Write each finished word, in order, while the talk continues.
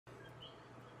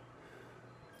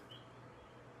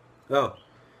Oh,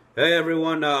 hey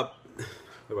everyone,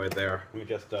 right there. Let me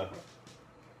just,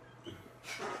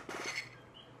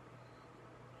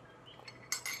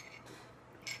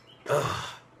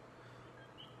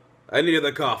 I needed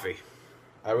the coffee.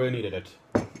 I really needed it.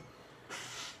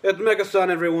 It's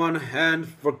Mecha-san, everyone, and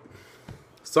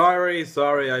sorry,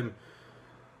 I'm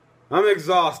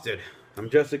exhausted. I'm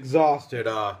just exhausted.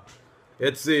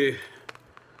 It's the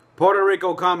Puerto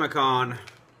Rico Comic-Con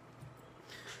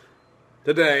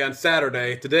today, on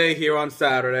Saturday. Today, here on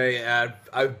Saturday.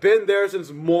 I've been there since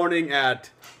morning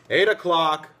at 8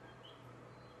 o'clock.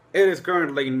 It is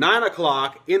currently 9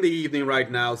 o'clock in the evening right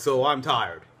now, so I'm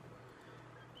tired.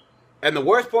 And the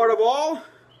worst part of all,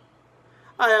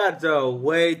 I had to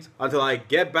wait until I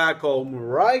get back home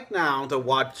right now to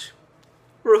watch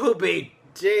RWBY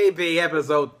Chibi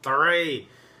episode 3.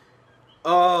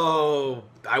 Oh,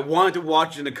 I wanted to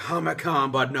watch it in the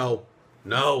Comic-Con, but no.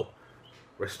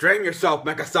 Restrain yourself,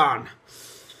 Mecha-san.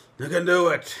 You can do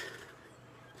it.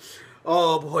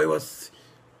 Oh boy, it was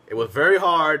very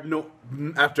hard.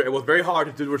 It was very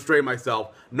hard to restrain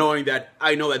myself, knowing that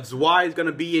I know that Zwei is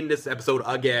gonna be in this episode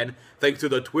again, thanks to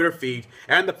the Twitter feed,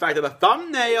 and the fact that the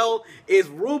thumbnail is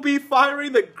RWBY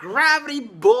firing the gravity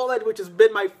bullet, which has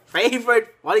been my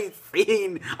favorite funny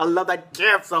scene. I love that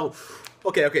gif. So,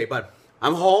 okay, but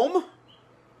I'm home,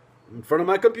 in front of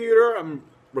my computer. I'm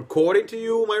recording to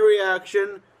you my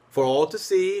reaction for all to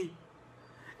see,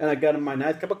 and I got my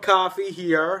nice cup of coffee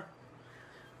here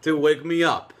to wake me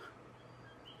up,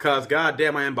 cause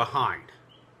goddamn I am behind.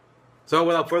 So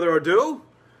without further ado,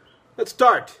 let's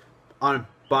start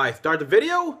start the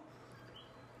video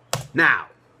now.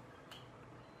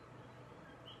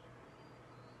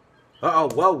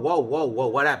 Whoa,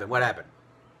 what happened?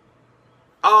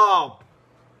 Oh,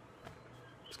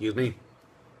 excuse me.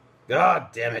 God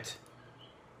damn it.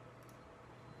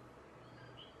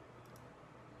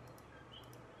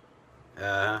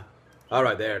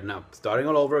 Alright, there. Now, starting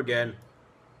all over again.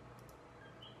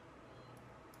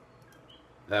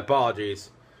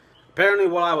 Apologies. Apparently,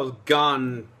 while I was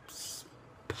gone,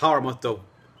 power must have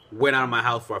went out of my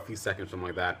house for a few seconds, something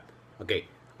like that. Okay.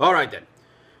 Alright then.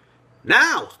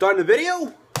 Now, starting the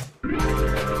video.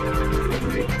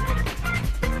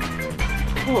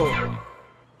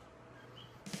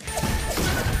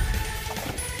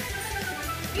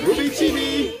 RWBY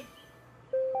Chibi.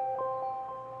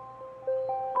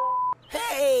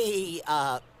 Hey,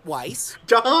 Weiss.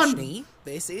 Jaune.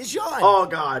 This is Jaune. Oh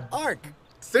God. Arc.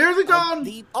 Seriously, Jaune?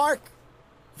 The Arc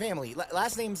family.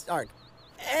 Last name's Arc.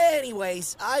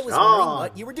 Anyways, I was wondering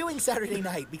what you were doing Saturday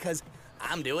night, because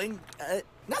I'm doing,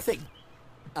 nothing.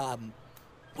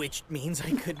 Which means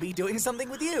I could be doing something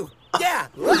with you. Yeah.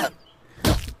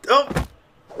 Oh.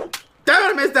 Damn it,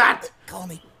 I missed that. Call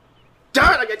me.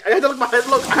 Damn it, I had to look, I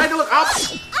had to look up.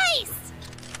 Ice!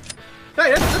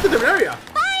 Hey, that's a different area.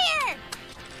 Fire!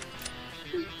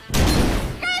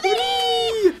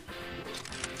 Gravity!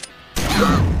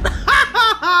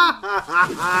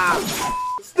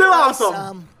 Still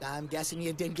awesome. I'm guessing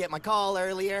you didn't get my call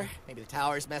earlier. Maybe the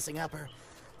tower's messing up or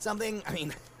something. I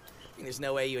mean, there's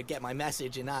no way you would get my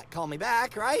message and not call me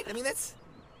back, right? I mean, that'd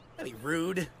be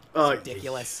rude. It's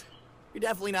ridiculous. You're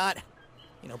definitely not,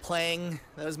 playing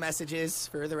those messages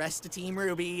for the rest of Team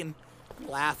RWBY and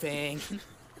laughing.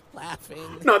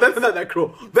 No, that's not that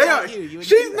cruel.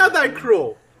 She's not that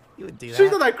cruel. You would do that.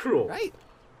 She's not that cruel. Right?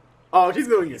 Oh, she's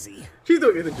doing it. Easy. She's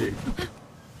doing it, isn't she?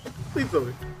 Please do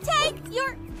it. Tag,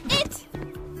 you're it!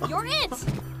 You're it!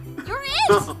 You're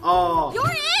it! Oh.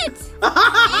 You're it!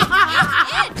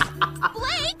 It!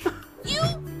 Blake, you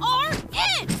are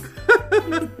it!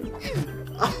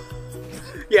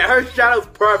 Yeah, her shadow's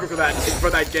perfect for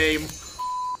that game.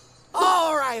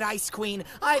 All right, Ice Queen,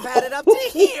 I've had it up to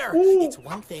here. It's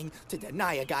one thing to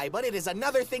deny a guy, but it is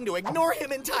another thing to ignore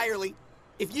him entirely.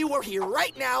 If you were here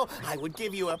right now, I would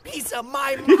give you a piece of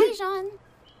my mind. Hi, Jaune.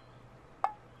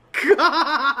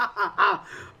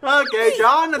 Okay,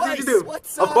 Jaune, that's what you do.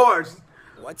 Of course.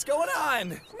 What's going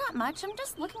on? Not much. I'm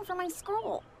just looking for my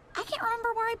scroll. I can't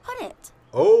remember where I put it.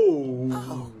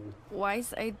 Oh.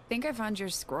 Weiss, I think I found your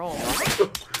scroll.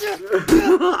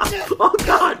 Oh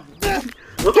God!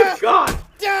 Oh God!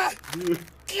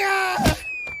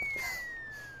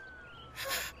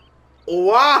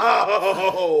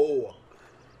 Wow!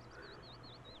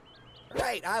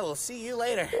 Right, I will see you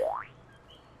later. Hey,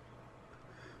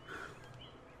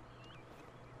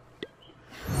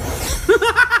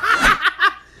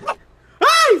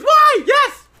 why?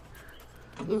 Yes!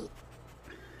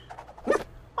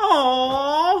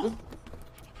 Aww!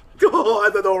 Oh,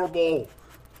 that's adorable.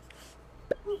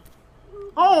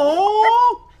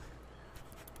 Oh!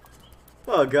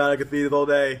 Oh God, I could see this all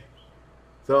day.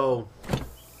 So...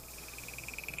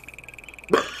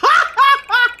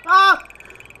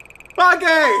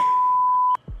 Okay!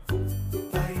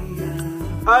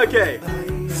 Okay.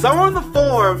 Someone in the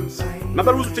forums, not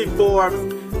the Rooster Teeth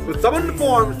forums, but someone in the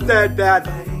forums said that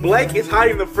Blake is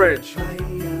hiding in the fridge.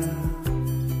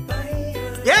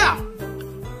 Yeah!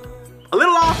 A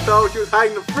little off though, she was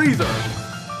hiding in the freezer.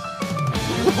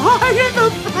 Why in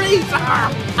the freezer?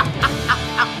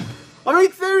 I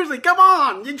mean, seriously, come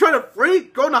on! You trying to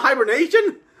go into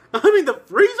hibernation? I mean, the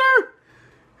freezer?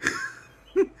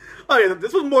 Okay,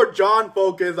 this was more Jaune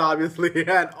focused, obviously,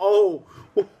 and oh,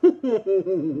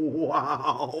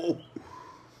 wow.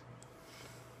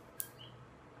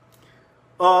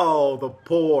 Oh, the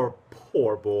poor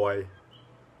boy.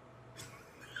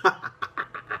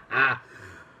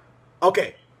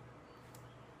 Okay.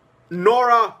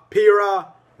 Nora,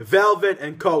 Pyrrha, Velvet,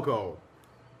 and Coco.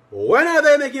 When are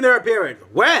they making their appearance?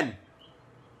 When?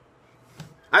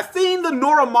 I've seen the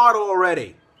Nora model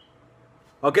already.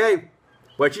 Okay?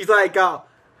 Where she's like,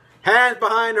 hands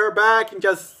behind her back and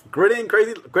just grinning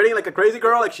like a crazy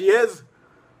girl like she is.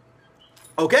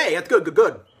 Okay, that's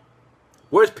good.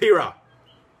 Where's Pyrrha?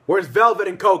 Where's Velvet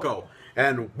and Coco?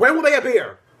 And when will they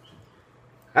appear?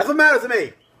 That's what matters to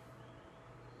me.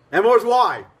 And where's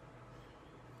Zwei?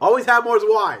 Always have more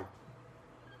Zwei.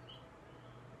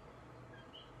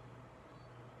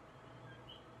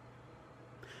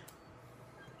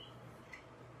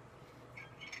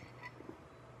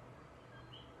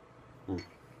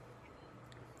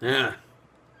 Yeah.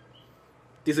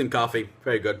 Decent coffee.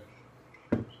 Very good.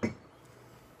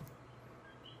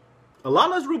 A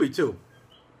lot less RWBY too.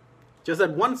 Just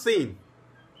that one scene.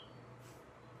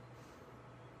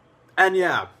 And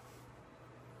yeah.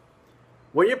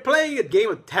 When you're playing a game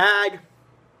of tag,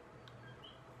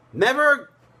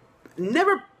 never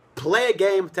play a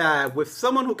game of tag with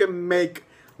someone who can make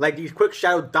like these quick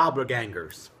shadow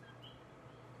doppelgangers.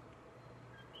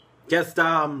 Just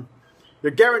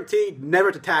you're guaranteed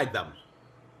never to tag them.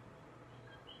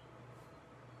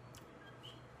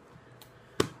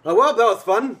 Oh well, that was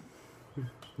fun.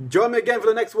 Join me again for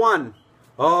the next one.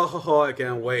 Oh, I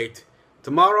can't wait.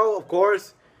 Tomorrow, of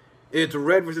course, it's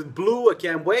red versus blue. I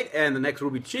can't wait. And the next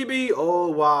RWBY Chibi. Oh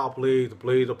wow, please,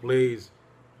 please, oh please.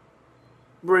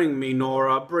 Bring me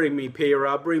Nora, bring me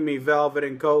Pyrrha, bring me Velvet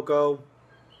and Coco.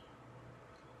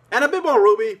 And a bit more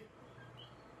RWBY.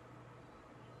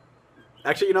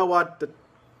 Actually, you know what?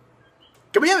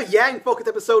 Can we have a Yang-focused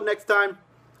episode next time?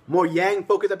 More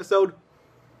Yang-focused episode?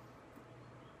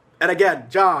 And again,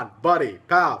 Jaune, buddy,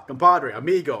 pal, compadre,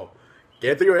 amigo,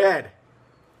 get it through your head.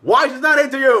 Why is it not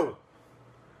into you?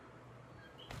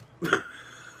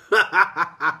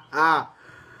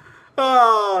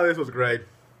 Oh, this was great.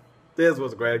 This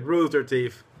was great. Rooster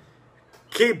Teeth.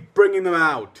 Keep bringing them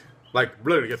out. Like,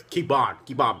 literally, just keep on.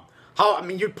 Keep on. How, I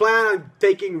mean, you plan on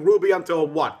taking RWBY until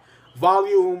what?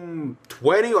 Volume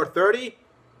 20 or 30?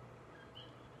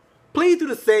 Please do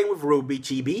the same with RWBY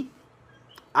Chibi.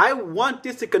 I want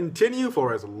this to continue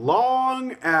for as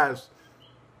long as...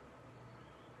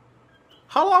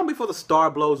 How long before the star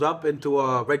blows up into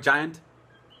a red giant?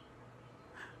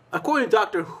 According to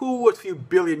Doctor Who, it's a few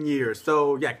billion years.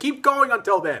 So, yeah, keep going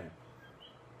until then.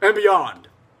 And beyond.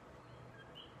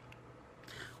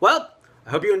 Well,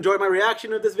 I hope you enjoyed my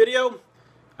reaction to this video.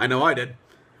 I know I did.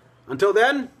 Until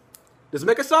then, this is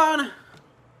Mecha-san,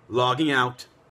 logging out.